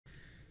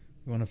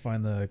We want to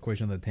find the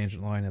equation of the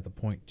tangent line at the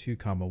point 2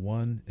 comma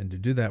 1, and to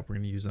do that we're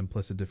going to use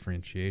implicit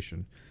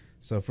differentiation.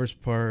 So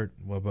first part,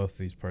 well, both of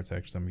these parts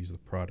actually I'm going to use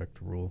the product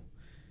rule.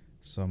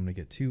 So I'm going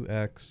to get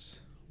 2x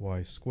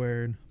y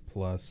squared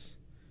plus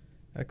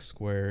x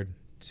squared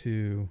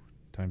 2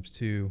 times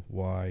 2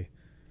 y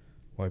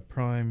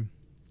prime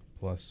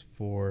plus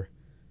 4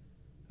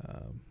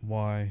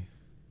 y,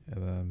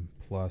 and then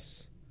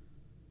plus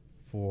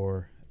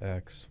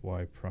 4x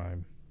y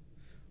prime,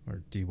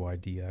 or dy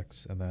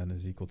dx, and then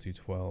is equal to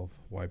 12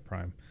 y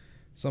prime.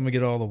 So I'm going to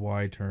get all the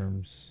y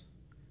terms,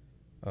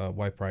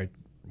 y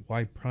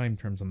prime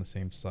terms on the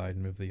same side,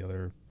 and move the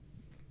other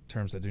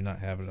terms that do not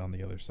have it on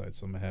the other side.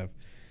 So I'm going to have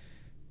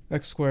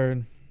x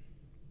squared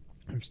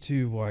times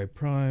 2y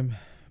prime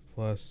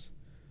plus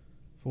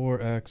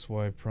 4x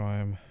y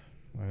prime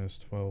minus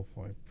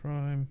 12y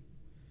prime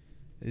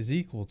is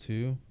equal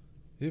to,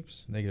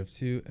 negative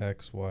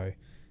 2xy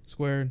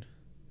squared.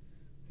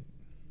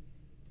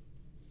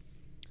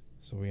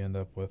 So we end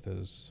up with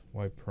is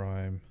y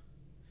prime,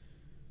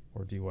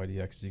 or dy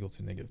dx, is equal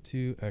to negative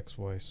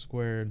 2xy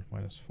squared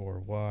minus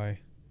 4y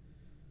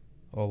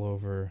all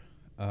over,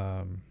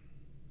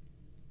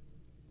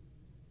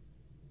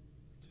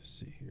 just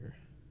see here,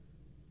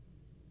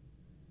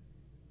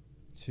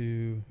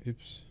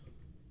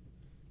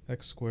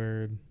 x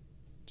squared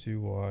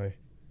 2y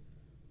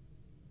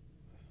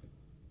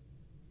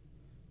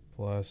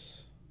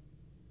plus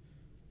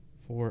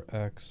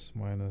 4x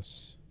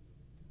minus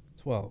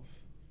 12.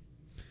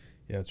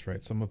 Yeah, that's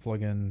right. So I'm going to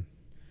plug in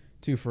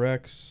 2 for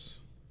x,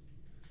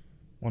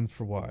 1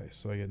 for y.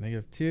 So I get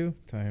negative 2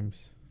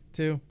 times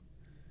 2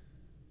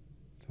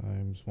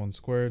 times 1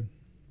 squared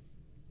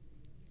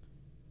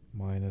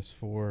minus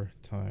 4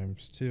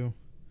 times 2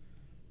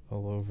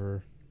 all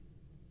over,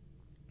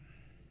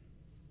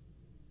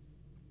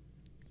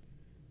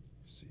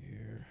 see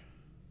here,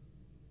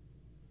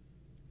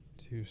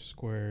 2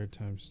 squared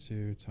times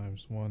 2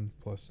 times 1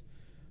 plus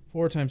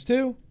 4 times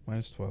 2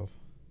 minus 12.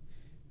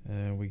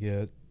 And we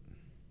get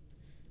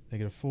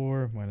negative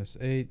 4 minus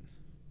 8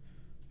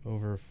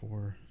 over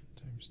 4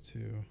 times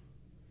 2,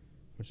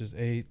 which is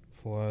 8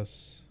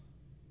 plus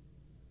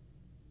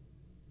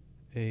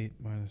 8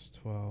 minus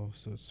 12,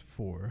 so it's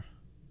 4.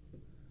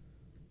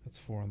 That's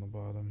 4 on the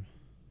bottom.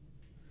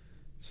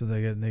 So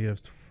they get negative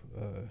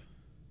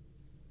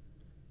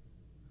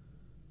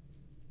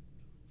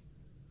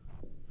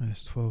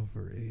minus 12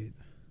 over 8.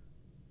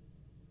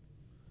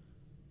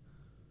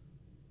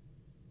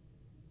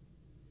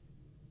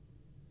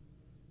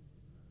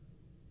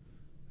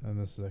 And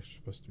this is actually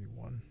supposed to be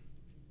 1.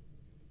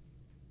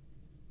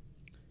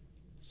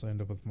 So I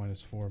end up with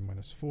minus 4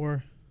 minus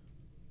 4.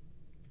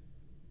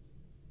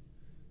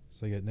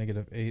 So I get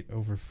negative 8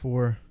 over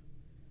 4,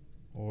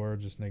 or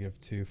just negative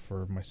 2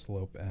 for my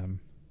slope m.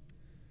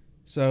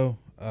 So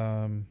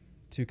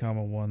 2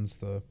 comma 1's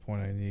the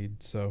point I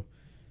need. So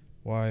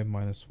y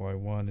minus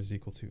y1 is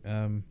equal to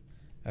m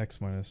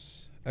x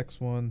minus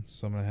x1.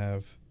 So I'm going to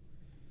have,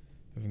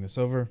 moving this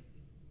over,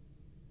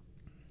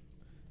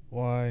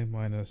 y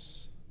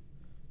minus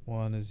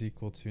 1 is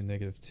equal to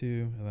negative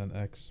 2, and then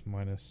x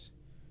minus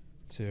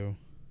 2.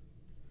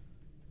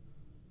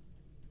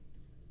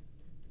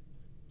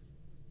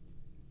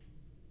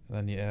 And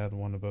then you add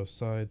 1 to both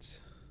sides.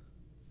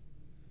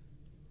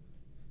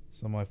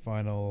 So my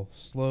final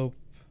slope,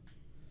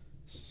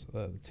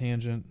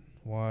 tangent,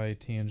 y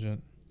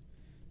tangent,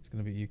 is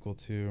going to be equal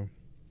to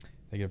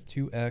negative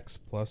 2x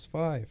plus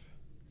 5.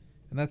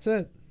 And that's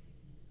it.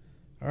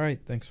 All right,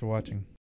 thanks for watching.